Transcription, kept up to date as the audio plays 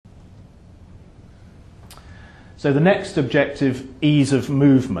So the next objective, ease of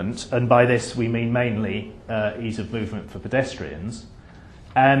movement, and by this we mean mainly ease of movement for pedestrians.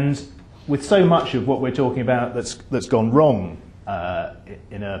 And with so much of what we're talking about that's gone wrong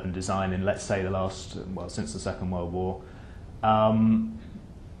in urban design in, let's say, since the Second World War,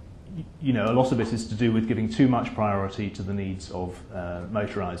 you know, a lot of it is to do with giving too much priority to the needs of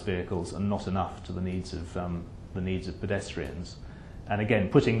motorised vehicles and not enough to the needs of pedestrians. And again,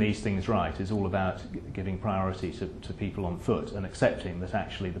 putting these things right is all about giving priority to people on foot and accepting that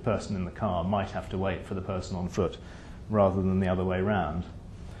actually the person in the car might have to wait for the person on foot rather than the other way round.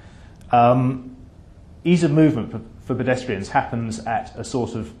 Ease of movement for pedestrians happens at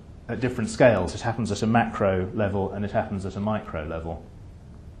different scales. It happens at a macro level and it happens at a micro level.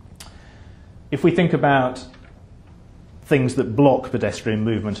 If we think about things that block pedestrian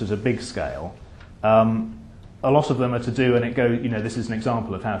movement at a big scale, a lot of them are to do, and you know, this is an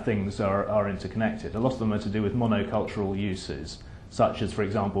example of how things are interconnected. A lot of them are to do with monocultural uses, such as, for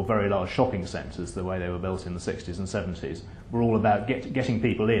example, very large shopping centres, the way they were built in the 60s and 70s, were all about getting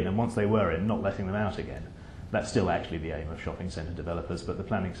people in, and once they were in, not letting them out again. That's still actually the aim of shopping centre developers, but the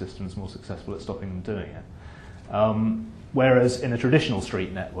planning system is more successful at stopping them doing it. Whereas in a traditional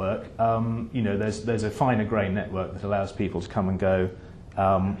street network, you know, there's a finer grain network that allows people to come and go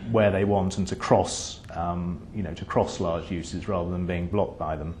where they want and to cross, you know, to cross large uses rather than being blocked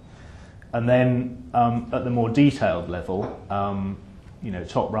by them. And then at the more detailed level, you know,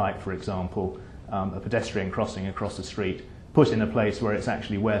 top right, for example, a pedestrian crossing across the street put in a place where it's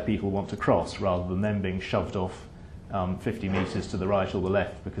actually where people want to cross rather than them being shoved off 50 metres to the right or the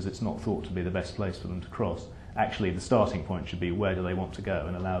left because it's not thought to be the best place for them to cross. Actually, the starting point should be where do they want to go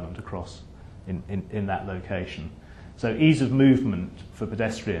and allow them to cross in that location. So ease of movement for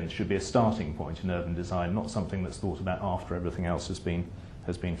pedestrians should be a starting point in urban design, not something that's thought about after everything else has been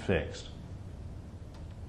fixed.